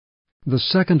The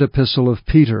Second Epistle of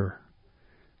Peter,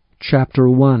 Chapter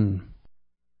 1.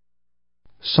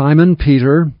 Simon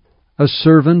Peter, a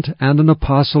servant and an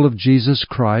apostle of Jesus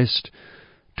Christ,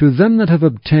 to them that have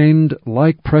obtained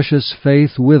like precious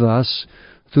faith with us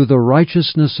through the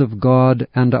righteousness of God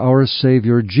and our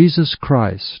Saviour Jesus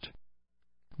Christ.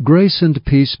 Grace and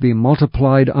peace be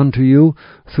multiplied unto you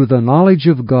through the knowledge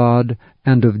of God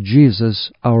and of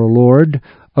Jesus our Lord,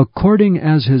 according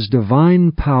as his divine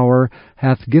power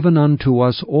hath given unto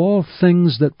us all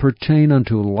things that pertain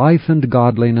unto life and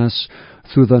godliness,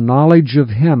 through the knowledge of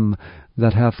him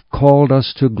that hath called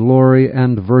us to glory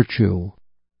and virtue,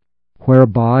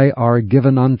 whereby are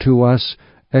given unto us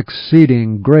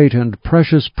exceeding great and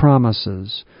precious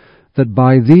promises, that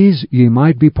by these ye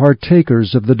might be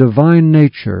partakers of the divine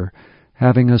nature,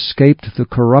 having escaped the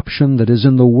corruption that is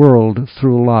in the world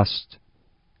through lust.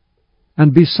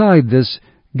 And beside this,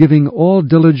 giving all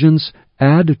diligence,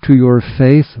 add to your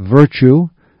faith virtue,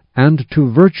 and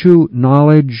to virtue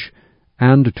knowledge,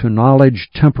 and to knowledge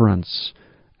temperance,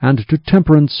 and to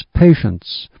temperance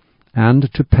patience, and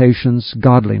to patience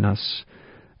godliness,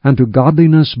 and to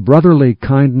godliness brotherly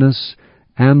kindness,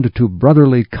 and to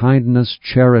brotherly kindness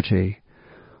charity.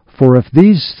 For if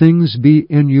these things be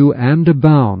in you and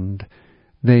abound,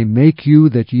 they make you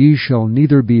that ye shall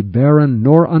neither be barren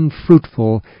nor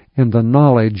unfruitful in the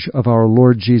knowledge of our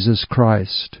Lord Jesus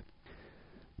Christ.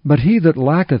 But he that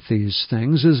lacketh these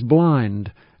things is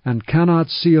blind, and cannot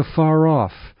see afar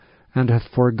off, and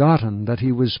hath forgotten that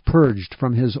he was purged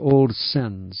from his old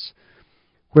sins.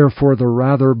 Wherefore the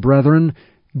rather, brethren,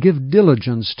 give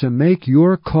diligence to make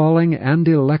your calling and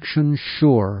election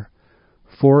sure.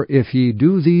 For if ye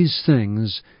do these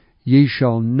things, ye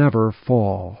shall never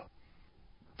fall.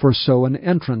 For so an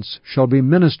entrance shall be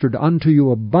ministered unto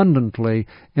you abundantly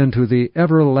into the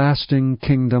everlasting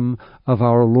kingdom of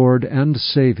our Lord and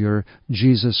Saviour,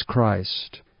 Jesus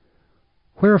Christ.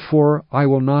 Wherefore I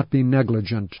will not be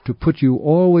negligent to put you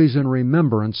always in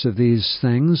remembrance of these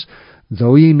things,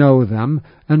 though ye know them,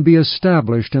 and be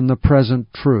established in the present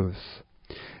truth.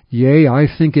 Yea, I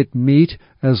think it meet,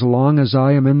 as long as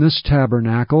I am in this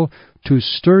tabernacle, to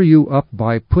stir you up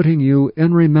by putting you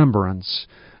in remembrance,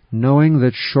 knowing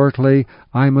that shortly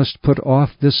I must put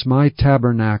off this my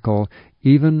tabernacle,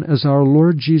 even as our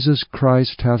Lord Jesus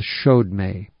Christ hath showed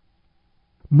me.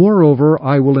 Moreover,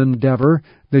 I will endeavor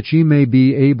that ye may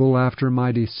be able after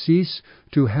my decease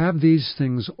to have these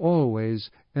things always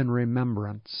in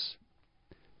remembrance.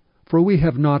 For we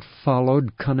have not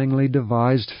followed cunningly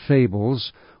devised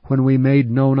fables, when we made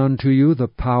known unto you the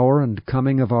power and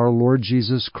coming of our Lord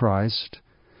Jesus Christ,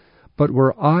 but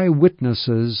were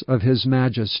eye-witnesses of his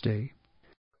majesty.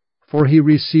 For he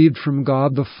received from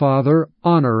God the Father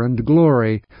honor and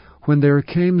glory, when there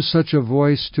came such a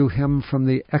voice to him from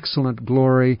the excellent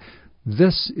glory,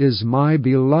 This is my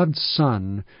beloved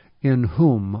Son, in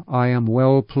whom I am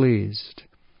well pleased.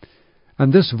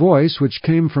 And this voice which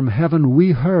came from heaven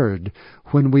we heard,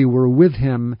 when we were with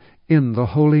him in the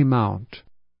holy mount.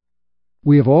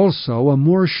 We have also a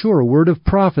more sure word of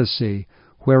prophecy,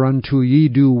 whereunto ye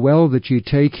do well that ye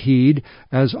take heed,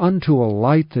 as unto a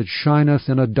light that shineth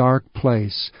in a dark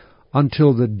place,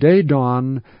 until the day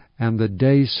dawn and the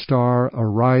day star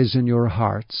arise in your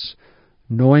hearts,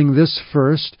 knowing this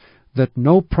first, that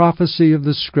no prophecy of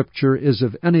the Scripture is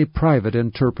of any private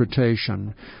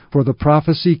interpretation. For the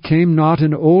prophecy came not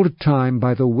in old time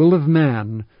by the will of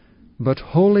man, but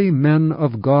holy men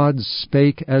of God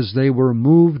spake as they were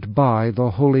moved by the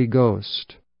Holy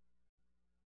Ghost.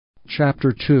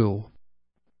 Chapter 2.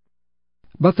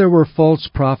 But there were false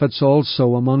prophets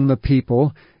also among the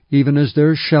people, even as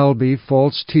there shall be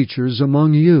false teachers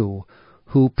among you,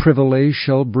 who privily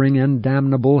shall bring in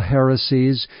damnable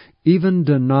heresies, even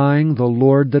denying the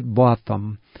Lord that bought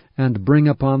them, and bring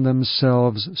upon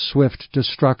themselves swift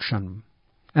destruction.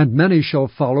 And many shall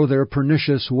follow their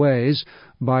pernicious ways,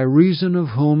 by reason of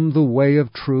whom the way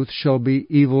of truth shall be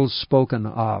evil spoken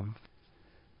of.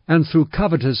 And through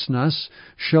covetousness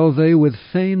shall they with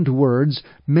feigned words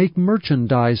make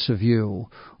merchandise of you,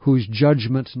 whose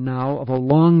judgment now of a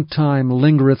long time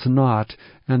lingereth not,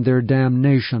 and their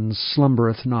damnation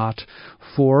slumbereth not.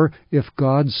 For if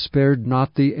God spared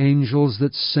not the angels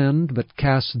that sinned, but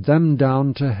cast them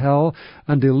down to hell,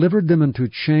 and delivered them into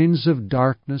chains of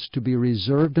darkness to be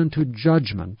reserved unto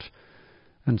judgment,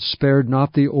 and spared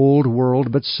not the old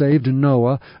world, but saved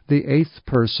Noah, the eighth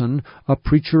person, a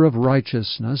preacher of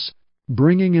righteousness,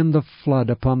 bringing in the flood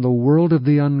upon the world of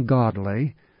the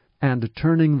ungodly, and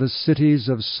turning the cities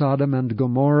of Sodom and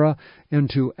Gomorrah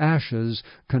into ashes,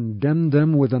 condemned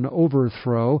them with an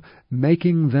overthrow,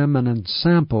 making them an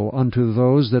ensample unto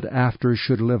those that after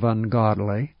should live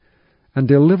ungodly. and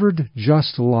delivered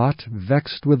just Lot,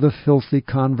 vexed with the filthy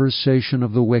conversation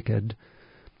of the wicked.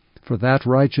 For that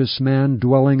righteous man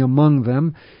dwelling among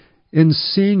them, in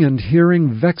seeing and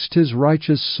hearing, vexed his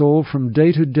righteous soul from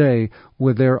day to day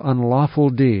with their unlawful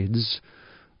deeds.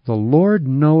 The Lord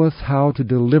knoweth how to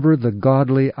deliver the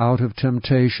godly out of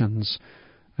temptations,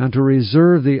 and to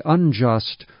reserve the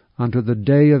unjust unto the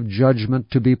day of judgment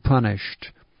to be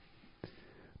punished.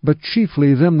 But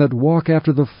chiefly them that walk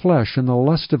after the flesh in the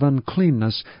lust of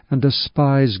uncleanness, and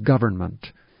despise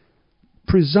government.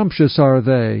 Presumptuous are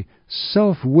they,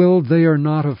 self-willed, they are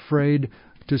not afraid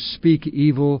to speak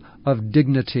evil of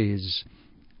dignities,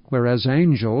 whereas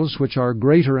angels, which are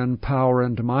greater in power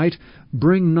and might,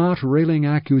 bring not railing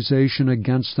accusation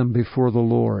against them before the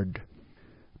Lord.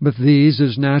 But these,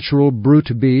 as natural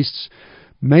brute beasts,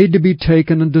 made to be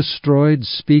taken and destroyed,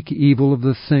 speak evil of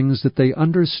the things that they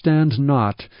understand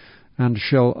not, and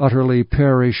shall utterly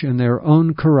perish in their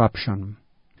own corruption,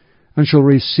 and shall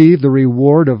receive the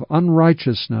reward of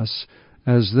unrighteousness,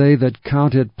 as they that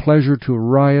count it pleasure to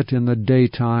riot in the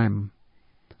daytime.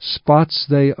 Spots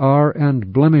they are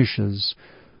and blemishes,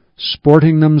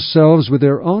 sporting themselves with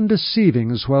their own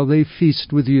deceivings while they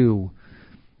feast with you,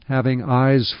 having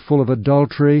eyes full of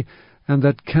adultery, and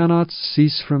that cannot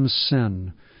cease from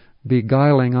sin,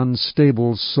 beguiling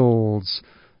unstable souls,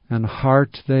 and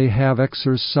heart they have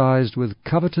exercised with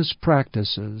covetous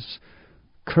practices.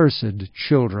 Cursed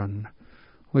children,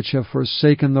 which have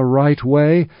forsaken the right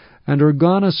way, and are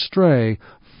gone astray,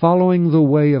 following the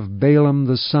way of Balaam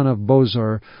the son of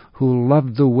Bosor, who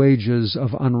loved the wages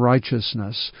of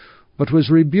unrighteousness, but was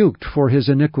rebuked for his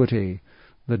iniquity.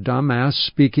 The dumb ass,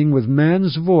 speaking with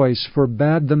man's voice,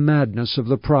 forbade the madness of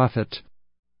the prophet.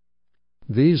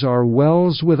 These are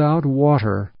wells without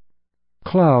water,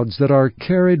 clouds that are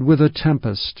carried with a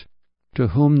tempest, to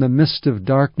whom the mist of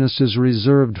darkness is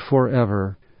reserved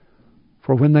forever.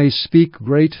 For when they speak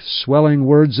great swelling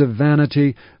words of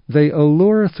vanity, they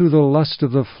allure through the lust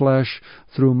of the flesh,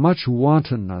 through much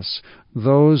wantonness,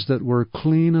 those that were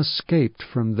clean escaped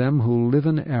from them who live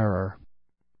in error.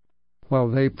 While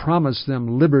they promise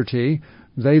them liberty,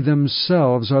 they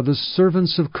themselves are the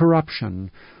servants of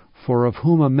corruption, for of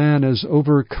whom a man is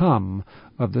overcome,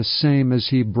 of the same is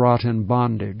he brought in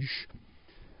bondage.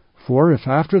 For if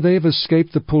after they have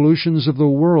escaped the pollutions of the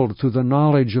world through the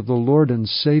knowledge of the Lord and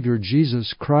Savior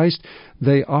Jesus Christ,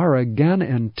 they are again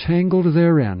entangled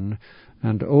therein,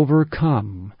 and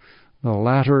overcome, the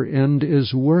latter end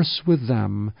is worse with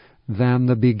them than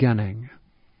the beginning.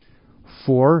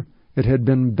 For it had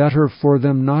been better for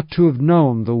them not to have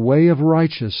known the way of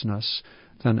righteousness,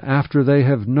 than after they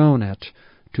have known it,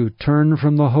 to turn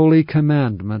from the holy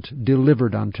commandment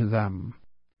delivered unto them.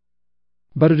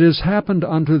 But it has happened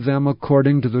unto them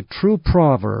according to the true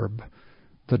proverb,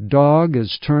 the dog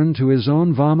is turned to his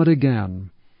own vomit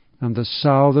again, and the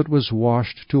sow that was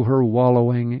washed to her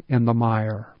wallowing in the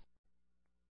mire.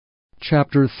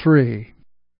 Chapter 3.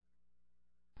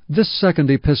 This second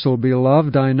epistle,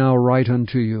 beloved, I now write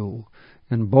unto you,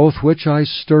 in both which I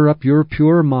stir up your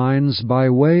pure minds by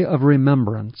way of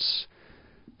remembrance,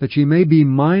 that ye may be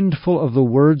mindful of the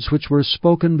words which were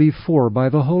spoken before by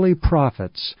the holy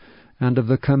prophets, and of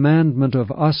the commandment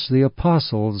of us the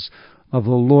apostles of the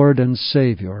Lord and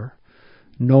Savior,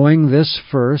 knowing this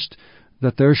first,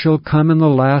 that there shall come in the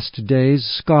last days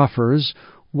scoffers,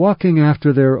 walking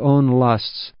after their own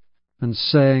lusts, and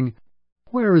saying,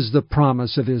 Where is the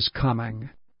promise of his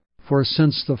coming? For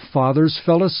since the fathers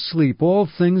fell asleep, all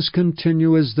things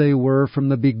continue as they were from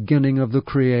the beginning of the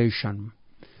creation.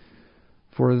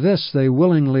 For this they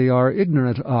willingly are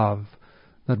ignorant of,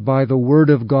 that by the word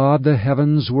of God the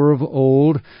heavens were of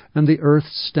old, and the earth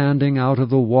standing out of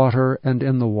the water and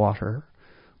in the water,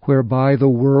 whereby the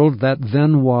world that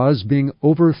then was, being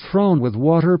overthrown with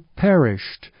water,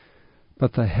 perished.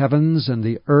 But the heavens and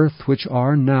the earth which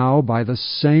are now by the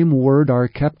same word are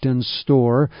kept in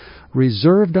store,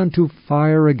 reserved unto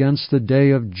fire against the day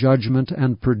of judgment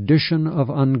and perdition of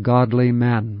ungodly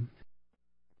men.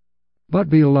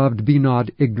 But, beloved, be not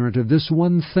ignorant of this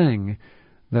one thing,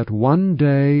 that one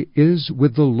day is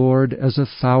with the Lord as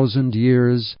 1,000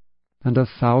 years, and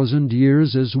 1,000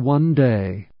 years is one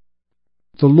day.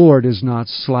 The Lord is not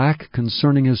slack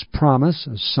concerning his promise,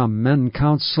 as some men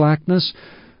count slackness,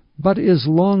 but is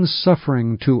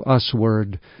long-suffering to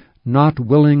usward, not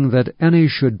willing that any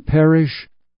should perish,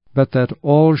 but that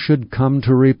all should come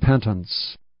to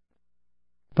repentance.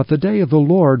 But the day of the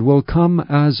Lord will come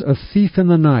as a thief in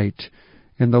the night,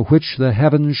 in the which the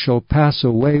heavens shall pass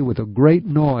away with a great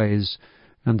noise,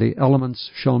 and the elements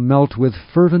shall melt with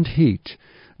fervent heat.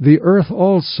 The earth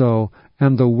also,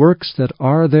 and the works that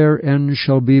are therein,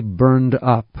 shall be burned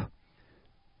up.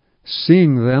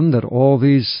 Seeing then that all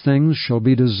these things shall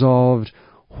be dissolved,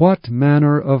 what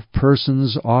manner of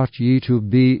persons ought ye to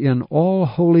be in all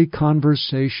holy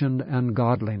conversation and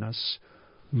godliness,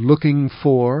 looking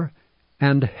for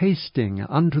and hasting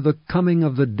unto the coming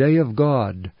of the day of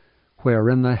God,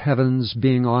 wherein the heavens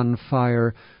being on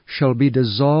fire shall be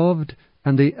dissolved,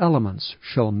 and the elements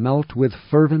shall melt with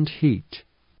fervent heat?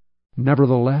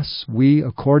 Nevertheless, we,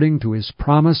 according to his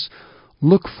promise,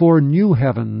 look for new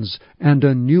heavens and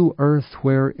a new earth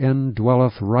wherein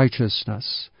dwelleth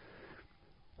righteousness.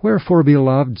 Wherefore,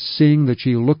 beloved, seeing that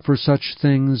ye look for such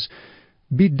things,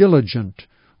 be diligent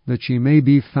that ye may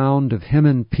be found of him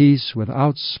in peace,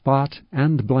 without spot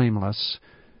and blameless,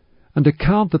 and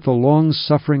account that the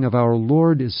long-suffering of our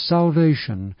Lord is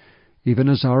salvation, even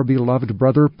as our beloved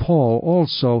brother Paul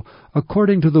also,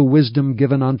 according to the wisdom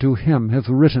given unto him, hath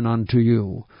written unto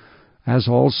you, as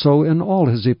also in all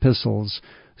his epistles,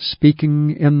 speaking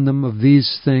in them of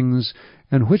these things,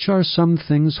 in which are some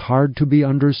things hard to be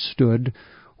understood,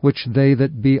 which they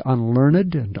that be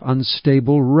unlearned and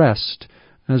unstable wrest,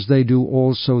 as they do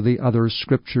also the other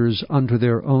Scriptures unto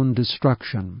their own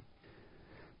destruction.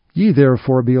 Ye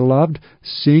therefore, beloved,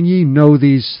 seeing ye know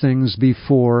these things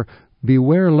before,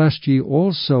 beware lest ye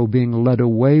also, being led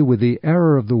away with the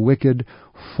error of the wicked,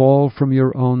 fall from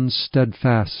your own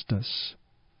steadfastness.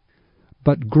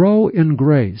 But grow in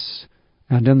grace,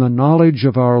 and in the knowledge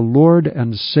of our Lord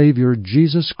and Saviour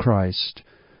Jesus Christ.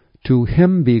 To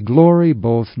him be glory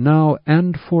both now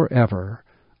and forever.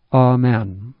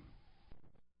 Amen.